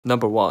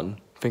Number 1.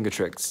 Finger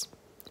tricks.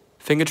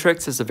 Finger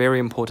tricks is a very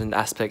important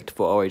aspect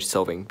for OH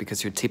solving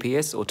because your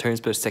TPS or turns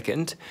per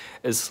second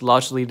is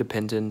largely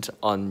dependent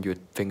on your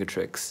finger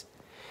tricks.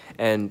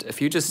 And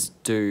if you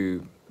just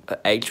do an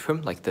H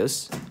prim like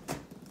this,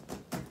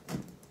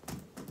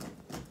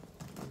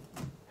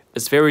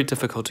 it's very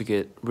difficult to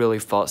get really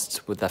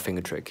fast with that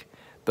finger trick.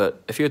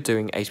 But if you're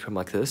doing H prim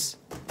like this,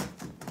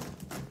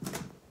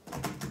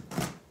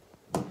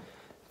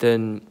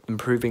 then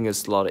improving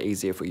is a lot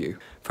easier for you.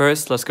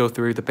 First, let's go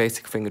through the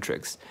basic finger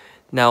tricks.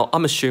 Now,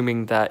 I'm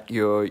assuming that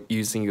you're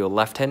using your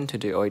left hand to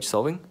do OH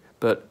solving,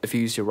 but if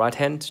you use your right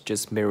hand,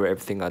 just mirror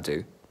everything I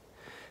do.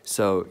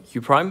 So,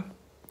 U prime,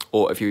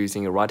 or if you're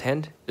using your right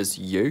hand, is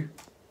U.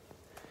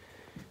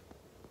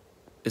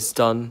 It's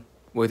done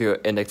with your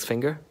index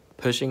finger,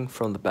 pushing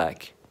from the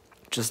back,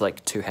 just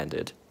like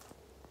two-handed.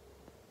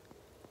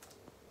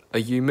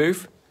 A U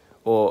move,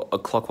 or a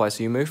clockwise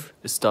U move,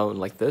 is done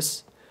like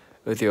this,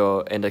 with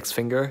your index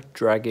finger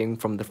dragging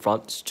from the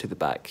front to the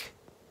back.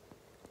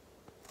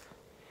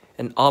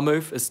 An R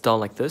move is done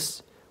like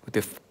this, with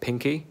your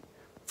pinky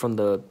from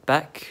the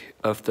back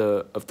of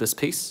this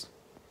piece,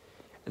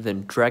 and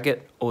then drag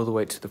it all the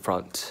way to the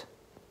front.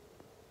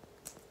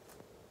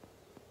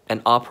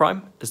 An R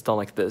prime is done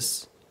like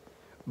this,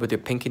 with your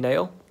pinky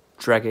nail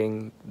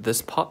dragging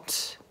this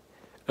part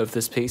of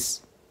this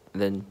piece,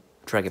 and then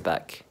drag it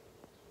back.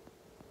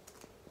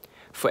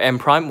 For M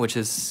prime, which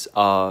is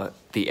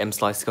the M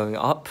slice going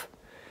up,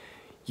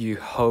 you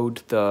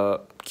hold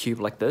the cube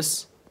like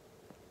this.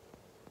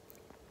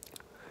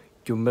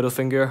 Your middle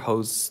finger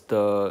holds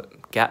the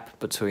gap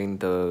between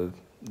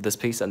this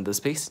piece and this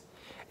piece,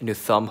 and your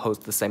thumb holds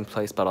the same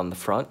place but on the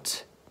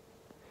front.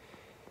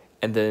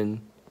 And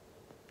then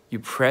you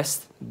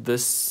press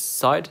this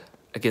side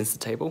against the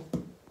table,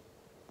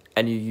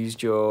 and you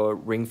use your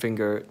ring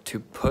finger to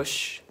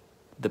push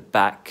the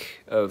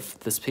back of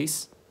this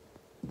piece,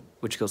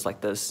 which goes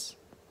like this.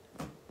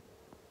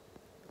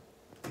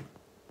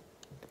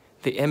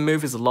 The M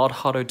move is a lot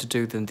harder to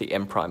do than the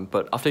M prime,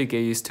 but after you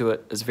get used to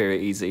it, it's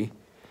very easy.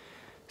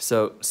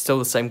 So, still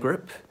the same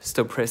grip,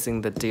 still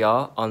pressing the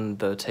DR on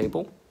the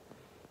table.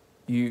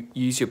 You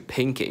use your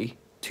pinky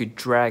to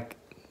drag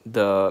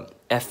the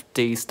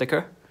FD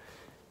sticker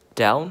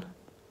down,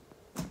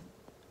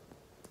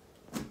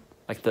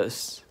 like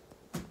this.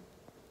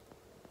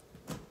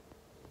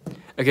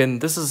 Again,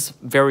 this is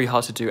very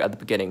hard to do at the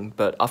beginning,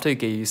 but after you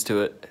get used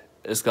to it,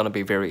 it's going to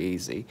be very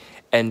easy.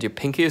 And your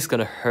pinky is going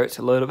to hurt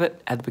a little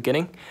bit at the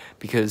beginning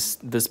because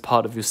this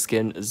part of your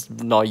skin is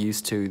not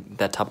used to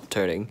that type of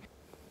turning.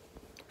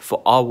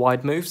 For R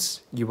wide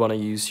moves, you want to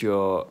use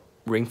your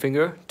ring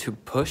finger to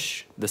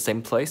push the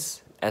same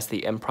place as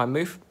the M prime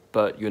move,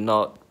 but you're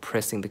not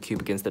pressing the cube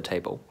against the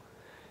table.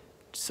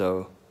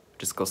 So it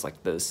just goes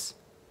like this.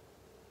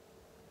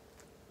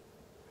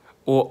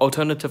 Or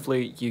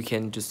alternatively, you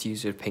can just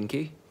use your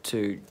pinky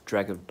to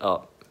drag it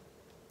up.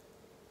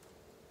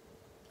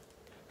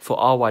 For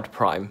R wide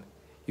prime,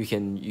 you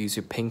can use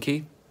your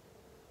pinky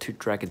to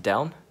drag it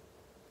down,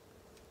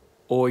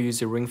 or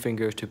use your ring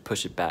finger to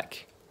push it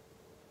back.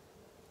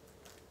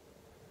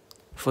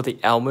 For the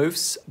L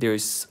moves,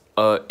 there's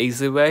an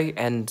easy way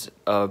and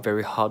a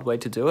very hard way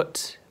to do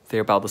it. They're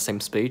about the same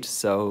speed,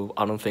 so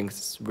I don't think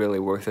it's really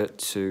worth it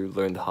to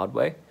learn the hard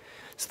way.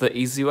 So the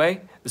easy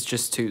way is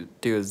just to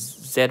do a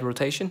Z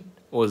rotation,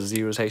 or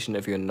Z rotation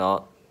if you're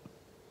not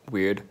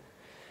weird,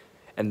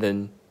 and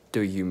then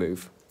do a U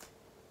move,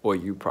 or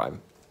U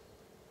prime.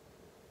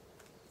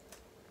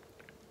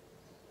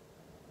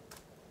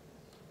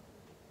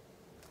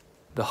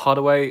 The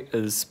harder way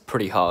is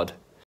pretty hard.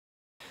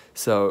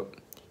 So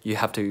you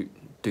have to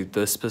do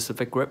this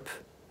specific grip,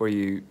 where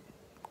you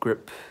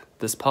grip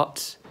this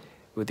part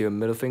with your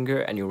middle finger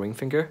and your ring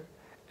finger,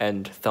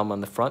 and thumb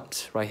on the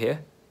front right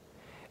here,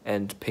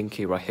 and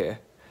pinky right here,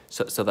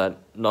 so that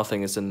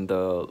nothing is in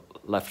the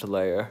left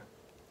layer.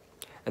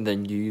 And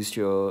then you use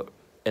your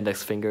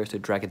index finger to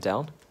drag it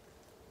down.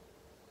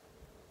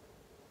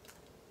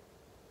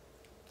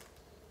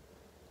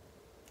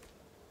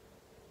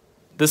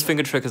 This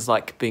finger trick is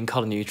like being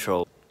color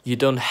neutral. You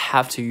don't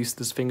have to use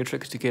this finger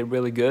trick to get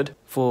really good.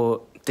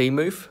 For D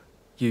move,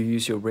 you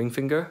use your ring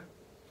finger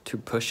to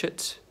push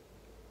it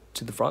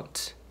to the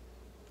front.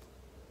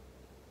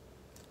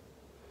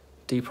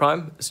 D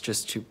prime is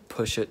just to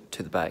push it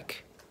to the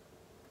back,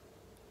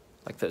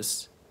 like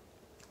this.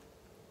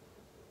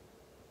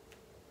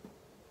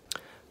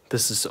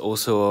 This is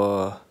also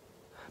a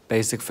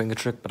basic finger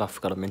trick, but I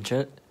forgot to mention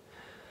it.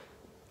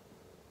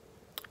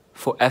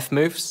 For F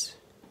moves,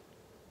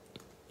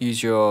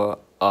 use your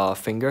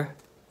finger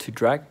to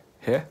drag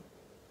here.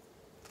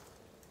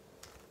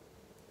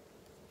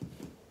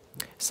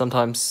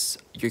 Sometimes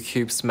your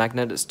cube's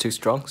magnet is too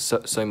strong,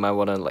 so you might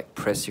want to like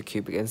press your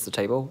cube against the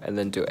table and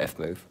then do F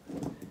move.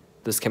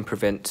 This can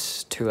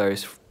prevent two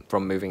layers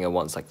from moving at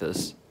once like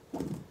this.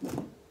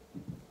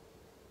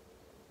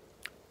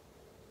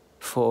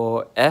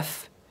 For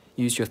F,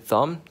 use your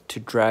thumb to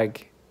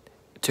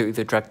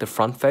either drag the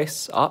front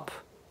face up,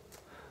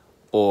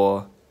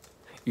 or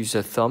use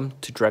your thumb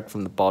to drag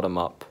from the bottom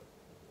up.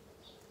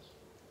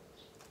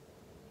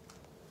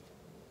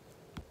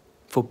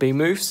 For B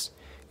moves,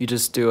 you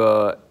just do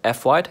a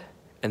F wide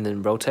and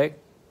then rotate,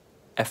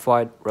 F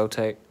wide,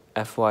 rotate,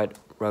 F wide,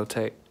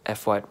 rotate,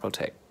 F wide,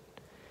 rotate.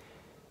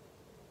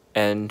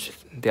 And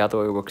the other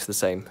way works the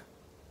same.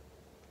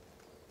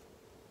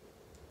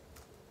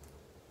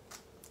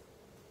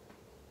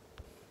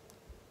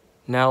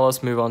 Now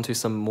let's move on to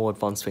some more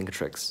advanced finger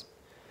tricks.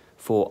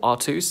 For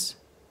R2s,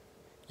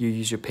 you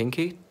use your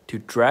pinky to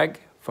drag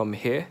from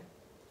here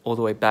all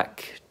the way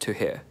back to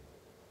here,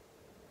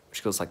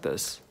 which goes like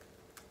this.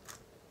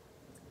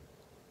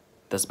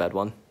 That's a bad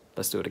one.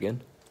 Let's do it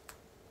again.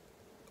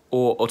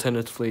 Or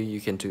alternatively,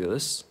 you can do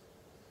this.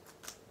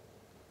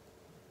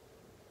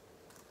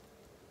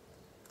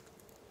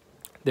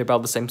 They're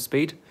about the same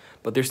speed,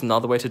 but there's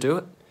another way to do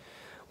it,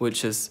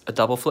 which is a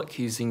double flick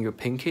using your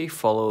pinky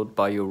followed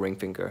by your ring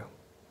finger.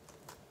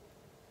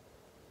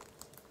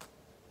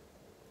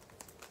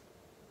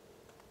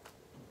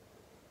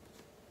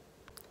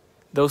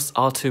 Those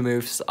R2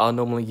 moves are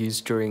normally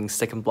used during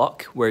second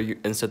block, where you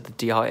insert the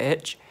DI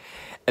edge,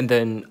 and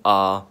then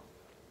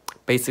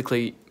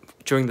basically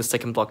during the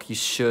second block you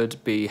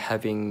should be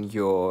having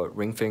your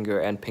ring finger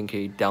and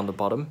pinky down the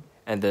bottom,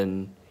 and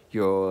then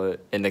your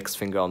index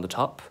finger on the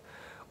top,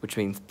 which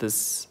means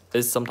this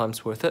is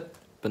sometimes worth it,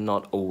 but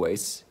not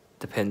always.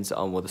 Depends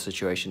on what the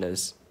situation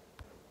is.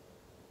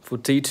 For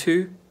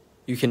D2,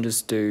 you can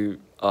just do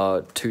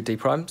two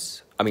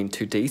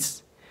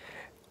Ds,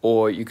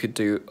 or you could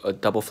do a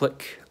double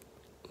flick,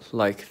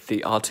 like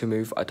the R2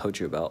 move I told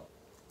you about.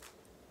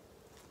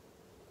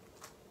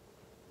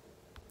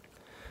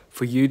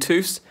 For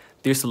U2s,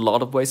 there's a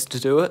lot of ways to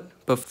do it,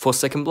 but for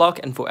second block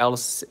and for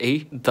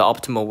LSE, the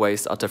optimal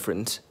ways are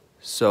different.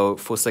 So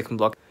for second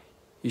block,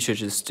 you should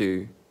just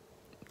do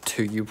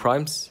two U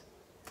primes,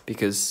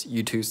 because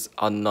U2s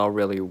are not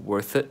really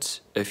worth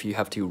it if you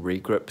have to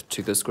regrip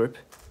to this grip.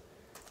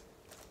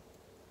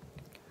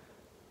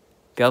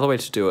 The other way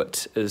to do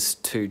it is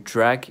to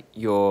drag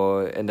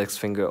your index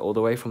finger all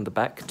the way from the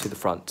back to the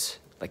front,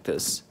 like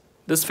this.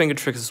 This finger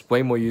trick is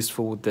way more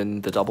useful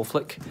than the double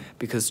flick,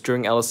 because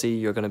during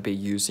LSE you're going to be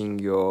using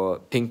your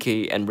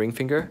pinky and ring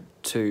finger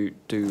to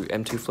do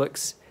M2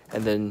 flicks,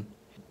 and then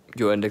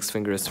your index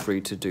finger is free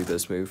to do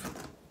this move.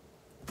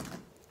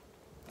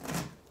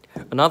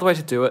 Another way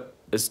to do it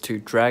is to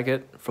drag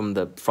it from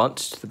the front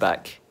to the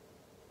back.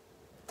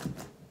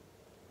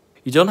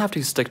 You don't have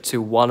to stick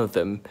to one of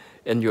them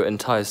in your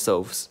entire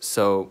solves,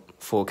 so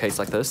for a case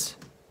like this,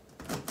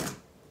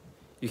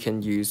 you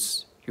can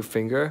use your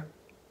finger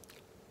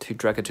to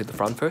drag it to the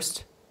front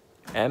first,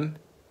 M,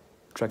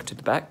 drag it to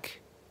the back,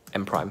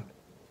 M prime.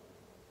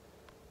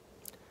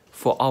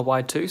 For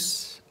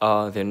RY2s,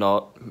 they're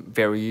not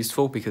very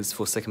useful, because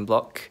for second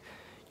block,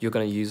 you're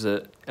going to use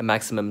it a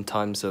maximum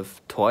times of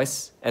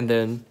twice, and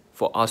then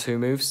for R2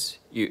 moves,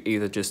 you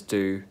either just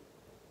do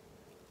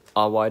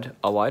R wide,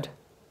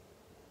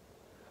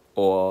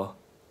 or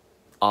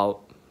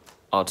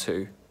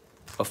R2,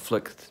 or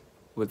flick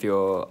with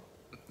your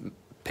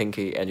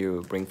pinky and your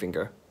ring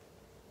finger.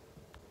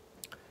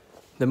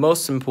 The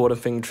most important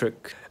finger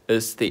trick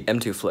is the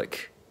M2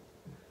 flick,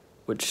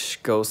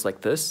 which goes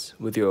like this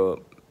with your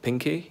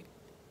pinky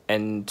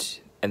and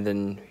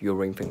then your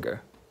ring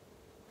finger.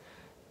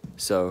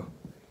 So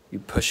you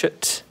push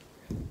it.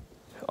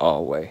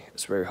 Oh wait,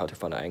 it's very hard to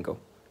find an angle.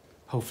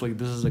 Hopefully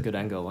this is a good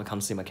angle. I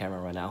can't see my camera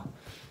right now.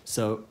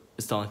 So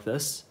it's done like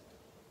this.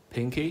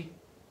 Pinky,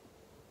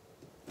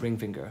 ring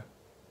finger,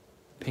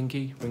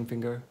 pinky, ring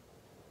finger,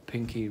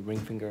 pinky, ring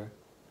finger.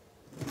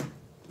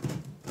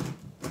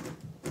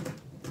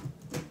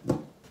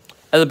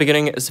 At the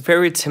beginning, it's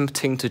very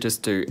tempting to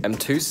just do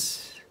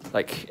M2s,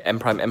 like M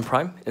prime,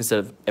 instead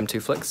of M2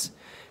 flicks,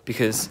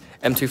 because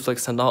M2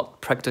 flicks are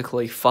not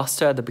practically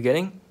faster at the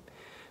beginning,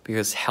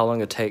 because how long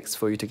it takes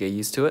for you to get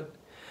used to it.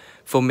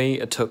 For me,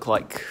 it took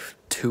like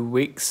 2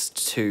 weeks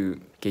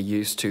to get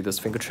used to this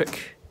finger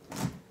trick.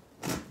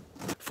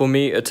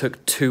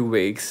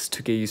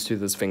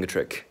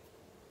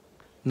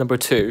 Number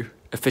 2,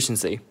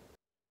 efficiency.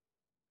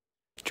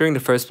 During the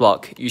first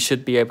block, you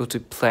should be able to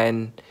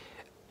plan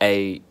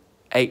a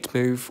 8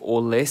 move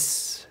or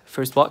less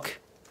first block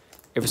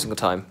every single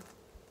time.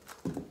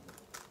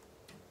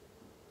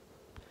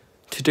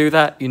 To do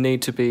that, you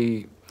need to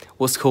be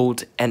what's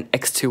called an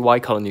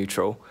X2Y color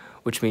neutral,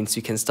 which means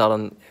you can start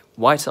on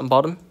white on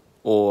bottom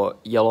or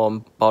yellow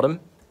on bottom,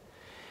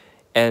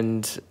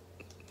 and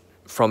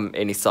from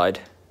any side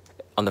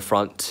on the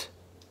front.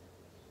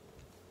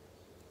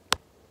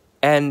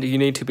 And you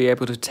need to be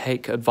able to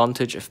take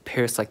advantage of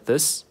pairs like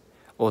this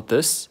or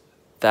this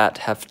that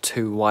have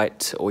 2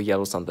 white or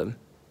yellows on them.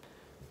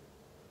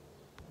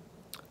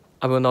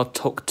 I will not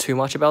talk too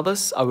much about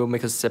this. I will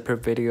make a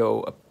separate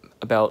video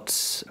about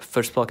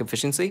first block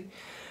efficiency,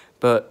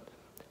 but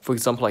for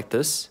example like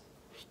this,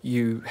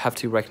 you have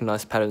to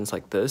recognize patterns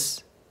like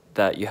this,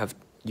 that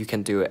you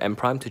can do an M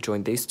prime to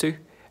join these two,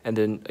 and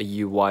then a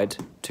U wide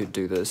to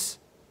do this.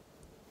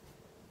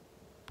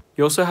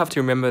 You also have to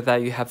remember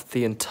that you have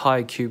the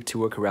entire cube to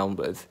work around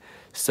with,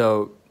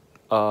 so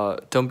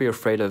don't be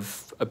afraid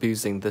of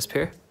abusing this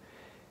pair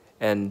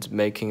and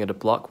making it a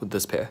block with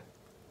this pair.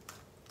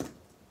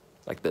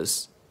 like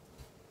this.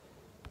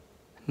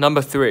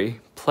 Number 3,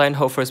 plan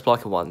whole first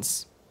block at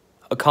once.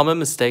 A common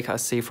mistake I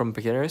see from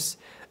beginners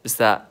is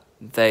that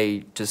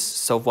they just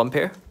solve one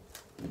pair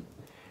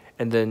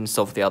and then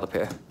solve the other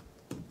pair.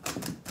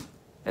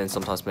 And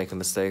sometimes make a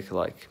mistake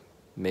like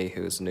me,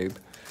 who's a noob.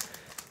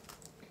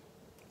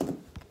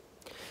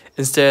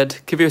 Instead,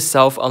 give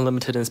yourself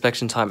unlimited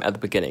inspection time at the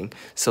beginning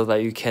so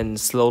that you can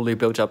slowly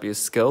build up your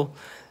skill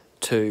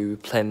to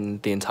plan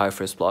the entire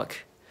first block.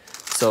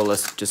 So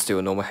let's just do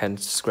a normal hand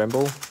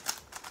scramble.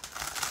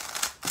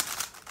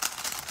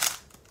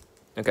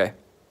 Okay.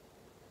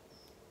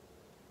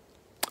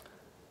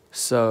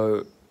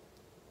 So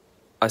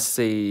I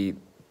see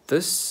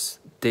this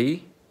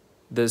D,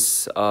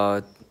 this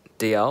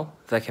DL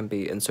that can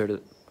be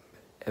inserted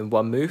in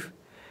one move.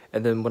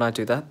 And then when I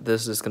do that,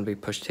 this is going to be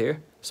pushed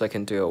here. So I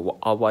can do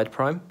a wide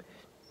prime,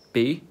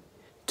 B,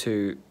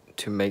 to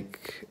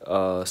make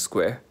a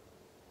square.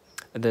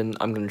 And then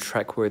I'm going to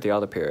track where the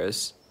other pair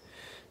is.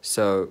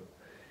 So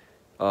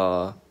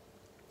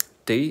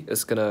D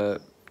is going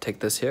to take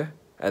this here.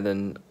 And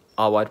then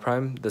R wide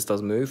prime, this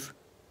doesn't move.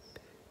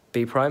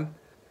 B prime,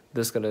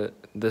 this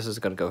is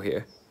gonna go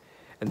here.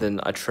 And then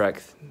I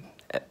track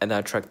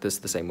this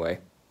the same way.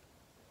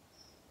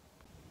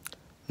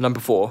 Number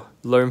 4,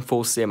 learn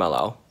full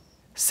CMLL.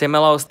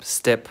 CMLL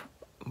step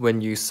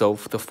when you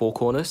solve the 4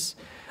 corners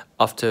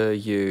after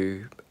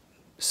you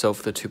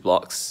solve the 2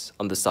 blocks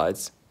on the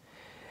sides.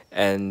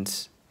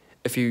 And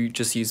if you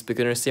just use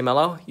beginner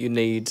CMLL, you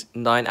need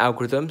 9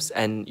 algorithms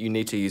and you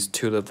need to use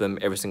 2 of them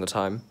every single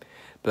time.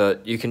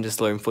 But you can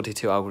just learn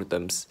 42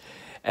 algorithms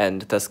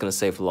and that's going to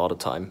save a lot of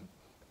time.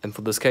 And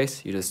for this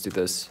case, you just do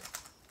this.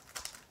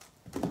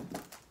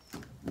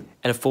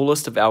 And a full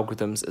list of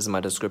algorithms is in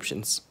my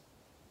descriptions.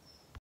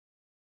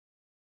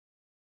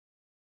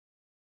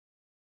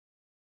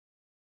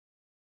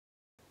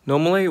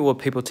 Normally, what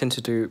people tend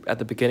to do at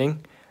the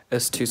beginning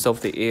is to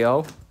solve the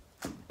EL,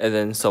 and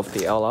then solve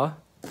the LR,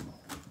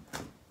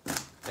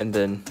 and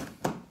then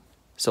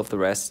solve the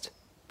rest.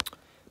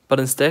 But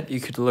instead,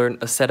 you could learn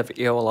a set of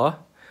ELR,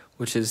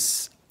 which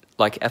is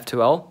like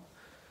F2L.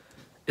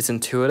 It's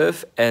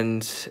intuitive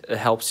and it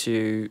helps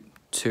you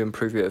to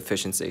improve your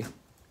efficiency.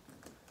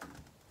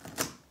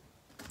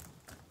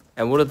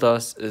 And what it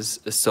does is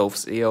it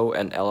solves EO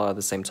and LR at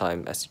the same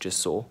time as you just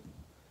saw.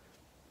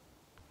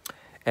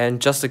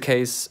 And just in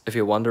case if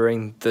you're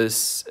wondering,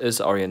 this is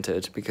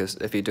oriented because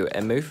if you do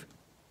M move,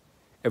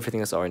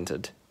 everything is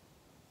oriented.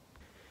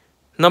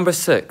 Number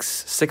 6,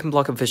 second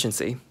block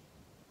efficiency.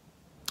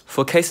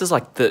 For cases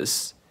like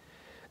this,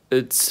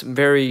 it's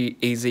very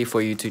easy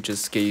for you to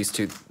just get used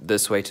to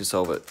this way to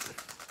solve it.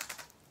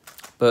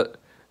 But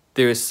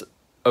there's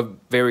a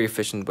very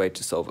efficient way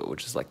to solve it,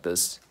 which is like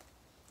this.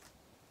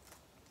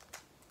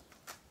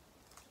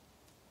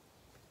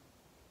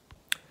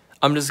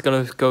 I'm just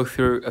gonna go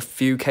through a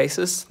few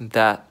cases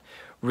that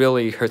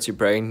really hurts your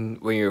brain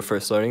when you're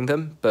first learning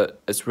them, but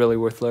it's really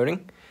worth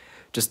learning.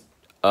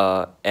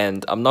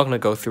 And I'm not gonna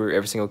go through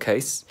every single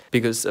case,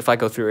 because if I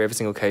go through every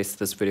single case,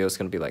 this video is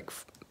gonna be like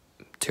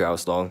 2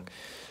 hours long.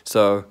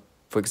 So,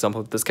 for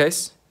example, this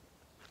case,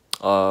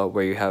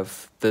 where you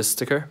have this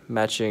sticker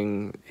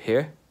matching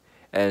here,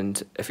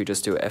 and if you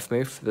just do an F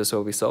move, this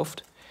will be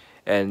solved,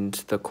 and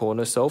the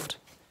corner solved,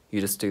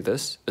 you just do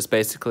this. It's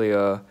basically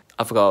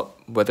I forgot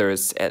whether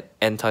it's at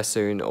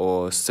anti-soon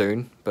or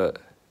soon, but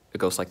it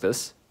goes like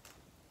this.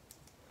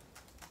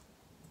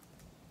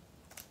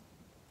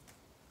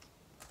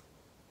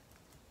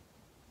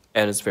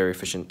 And it's very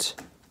efficient.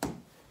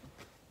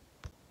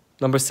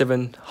 Number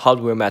 7,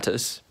 hardware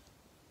matters.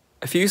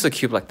 If you use a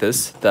cube like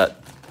this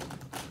that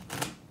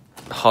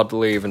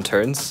hardly even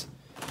turns,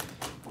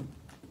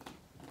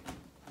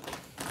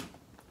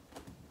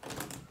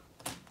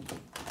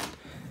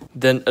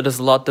 then it is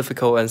a lot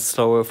difficult and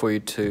slower for you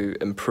to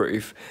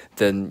improve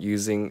than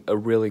using a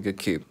really good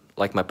cube,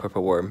 like my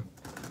purple worm.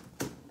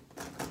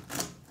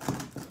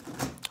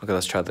 Okay,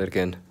 let's try that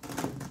again.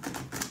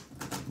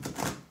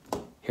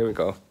 Here we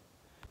go.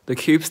 The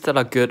cubes that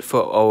are good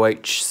for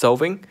OH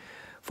solving,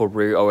 for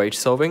ROUX OH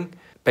solving,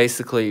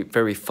 basically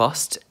very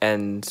fast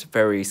and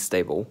very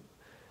stable.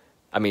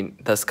 I mean,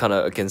 that's kind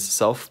of against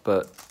itself,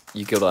 but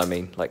you get what I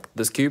mean. Like,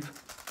 this cube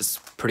is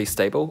pretty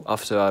stable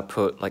after I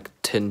put like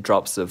 10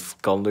 drops of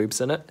gun lubes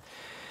in it.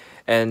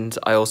 And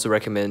I also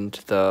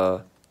recommend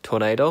the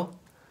Tornado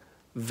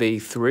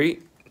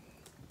V3.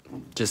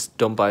 Just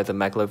don't buy the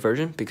Maglev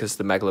version because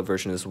the Maglev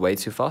version is way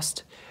too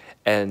fast.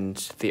 And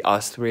the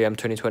R3M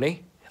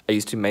 2020, I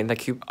used to main that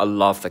cube. I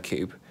love that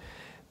cube.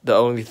 The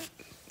only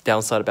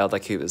downside about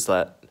that cube is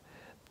that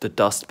the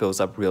dust builds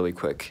up really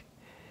quick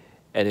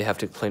and you have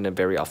to clean it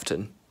very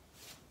often.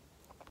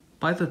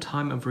 By the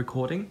time of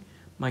recording,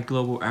 my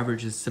global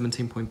average is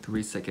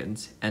 17.3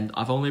 seconds, and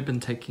I've only been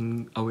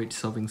taking OH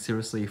solving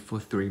seriously for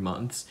 3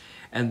 months,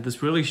 and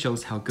this really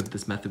shows how good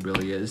this method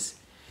really is.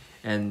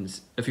 And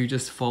if you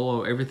just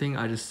follow everything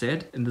I just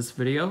said in this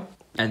video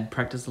and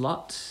practice a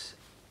lot,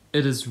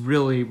 it is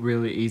really,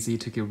 really easy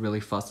to get really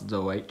fast at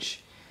OH.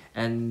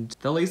 And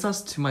that leads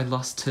us to my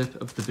last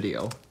tip of the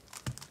video.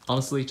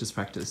 Honestly, just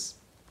practice.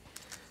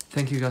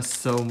 thank you guys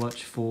so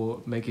much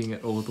for making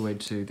it all the way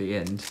to the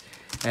end,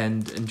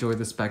 and enjoy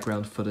this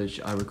background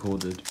footage I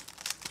recorded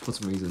for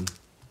some reason,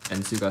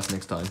 and see you guys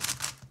next time.